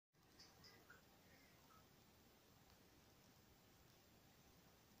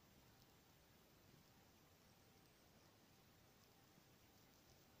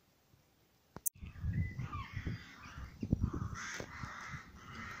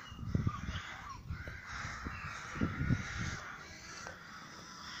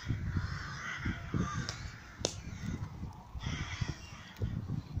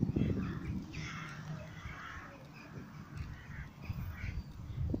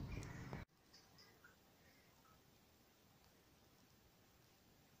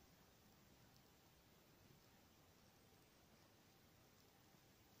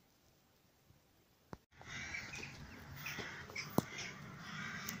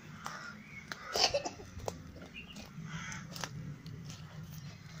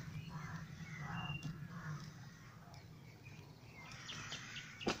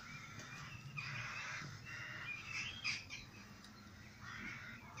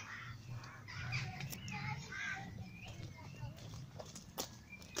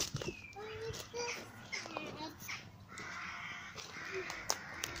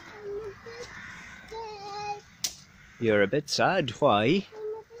You're a bit sad. Why?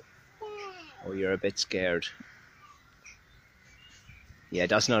 Oh, you're a bit scared. Yeah,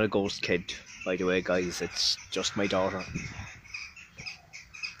 that's not a ghost kid, by the way, guys. It's just my daughter.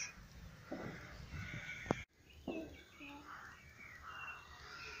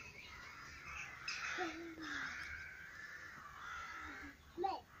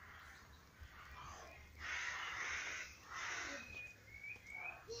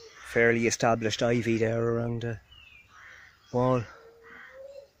 Fairly established ivy there around the wall.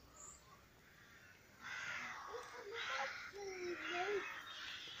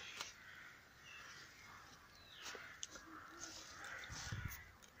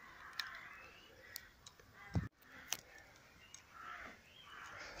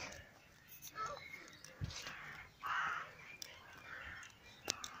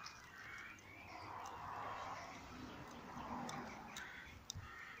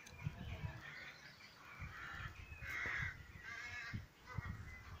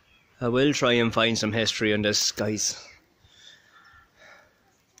 I will try and find some history on this, guys.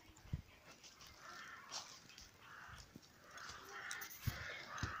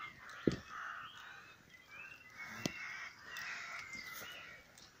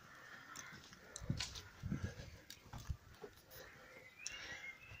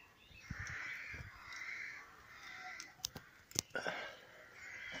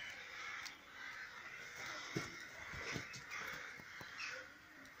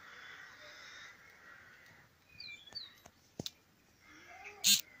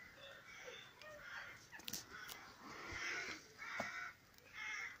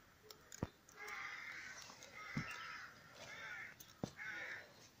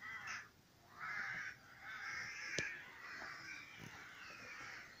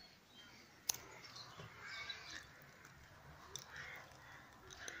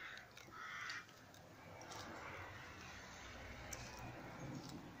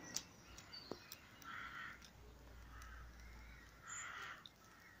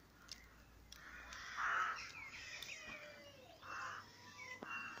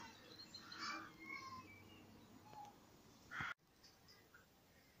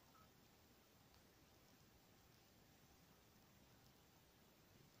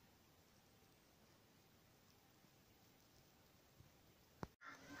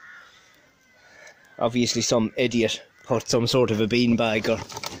 Obviously some idiot put some sort of a beanbag or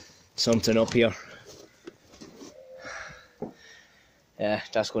something up here. Yeah,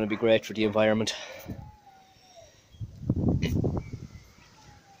 that's going to be great for the environment.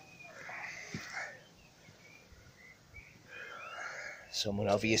 Someone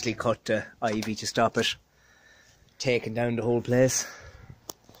obviously cut the ivy to stop it taking down the whole place.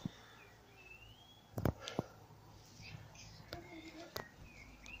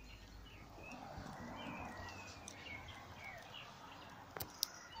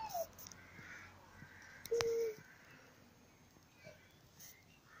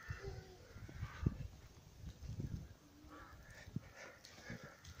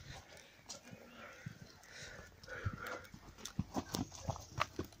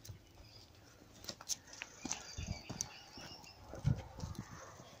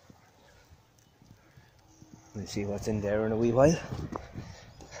 We'll see what's in there in a wee while.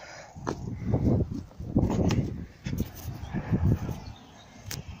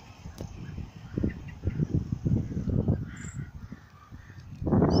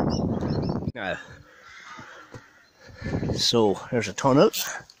 So there's a tunnel.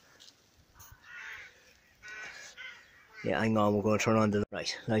 Yeah, hang on, we're going to turn on the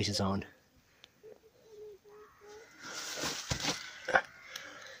right. Light is on.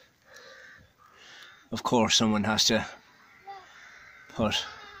 Of course, someone has to put.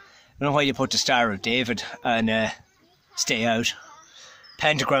 I don't know why you put the Star of David and stay out.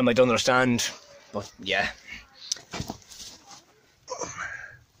 Pentagram, I don't understand, but yeah.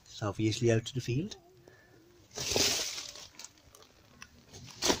 It's obviously out to the field.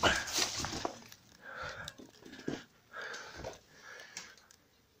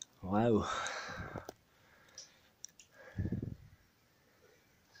 Wow.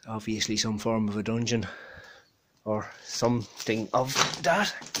 Obviously some form of a dungeon or something of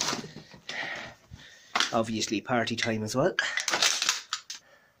that. Obviously party time as well.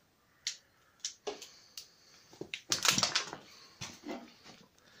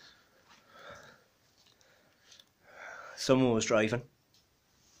 Someone was driving.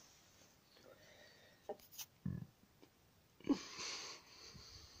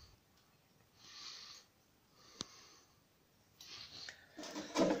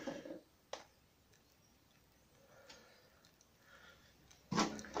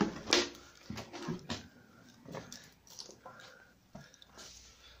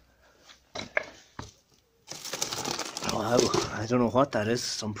 Wow, I don't know what that is.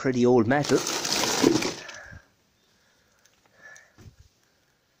 Some pretty old metal.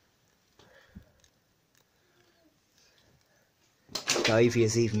 The ivy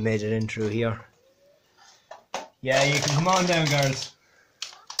has even made it in through here. Yeah, you can come on down, girls.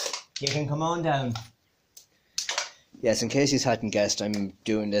 You can come on down. Yes, in case you hadn't guessed, I'm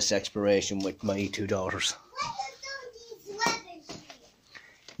doing this exploration with my 2 daughters.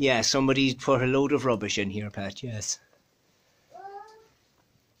 Yeah, somebody put a load of rubbish in here, Pat, yes.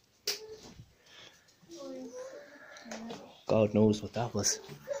 God knows what that was.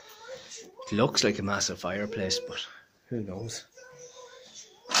 It looks like a massive fireplace, but who knows?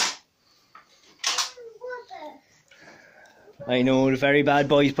 I know, the very bad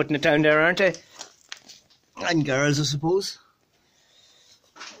boys putting it down there, aren't they? And girls, I suppose.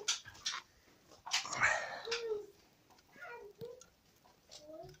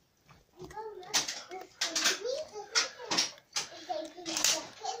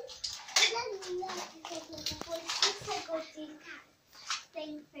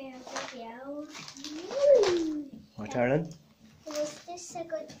 What, darling? Was this a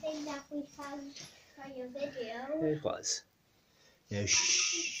good thing that we found for your video? It was. Now,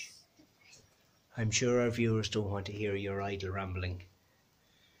 shh. I'm sure our viewers don't want to hear your idle rambling.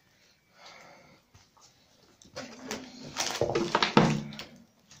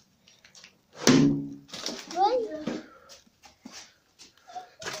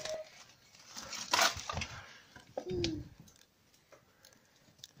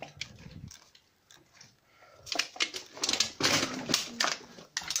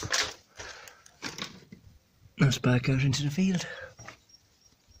 Let's back out into the field.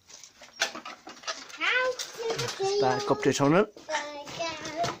 Let's back up the tunnel.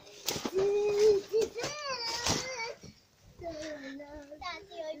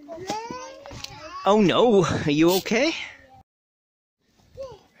 Oh no, are you okay?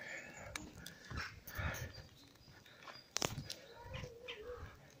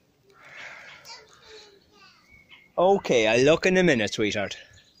 Okay, I'll look in a minute, sweetheart.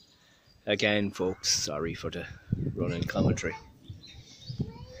 Again, folks, sorry for the running commentary.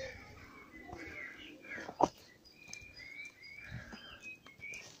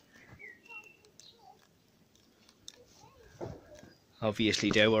 Obviously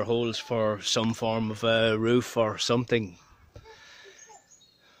there were holes for some form of a roof or something.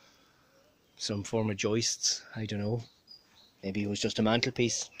 Some form of joists, I don't know. Maybe it was just a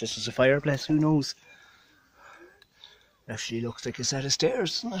mantelpiece. This was a fireplace, who knows? Actually looks like a set of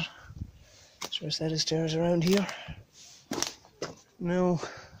stairs, doesn't it? Is there a set of stairs around here? No.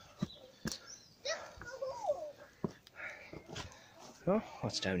 Oh,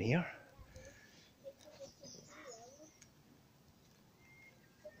 what's down here?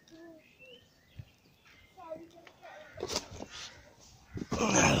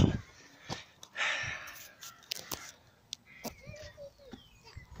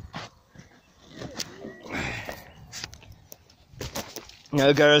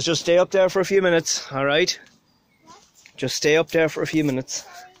 Now girls, just stay up there for a few minutes, alright? Just stay up there for a few minutes.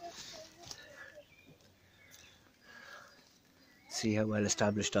 See how well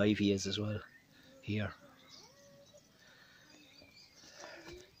established ivy is as well, here.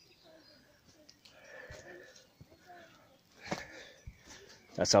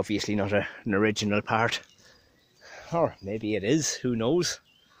 That's obviously not an original part. Or maybe it is, who knows?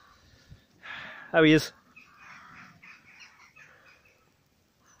 How he is?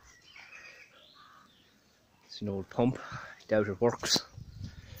 It's an old pump, I doubt it works.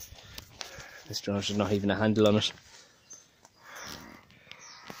 There's not even a handle on it.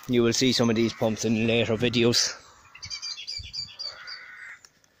 You will see some of these pumps in later videos.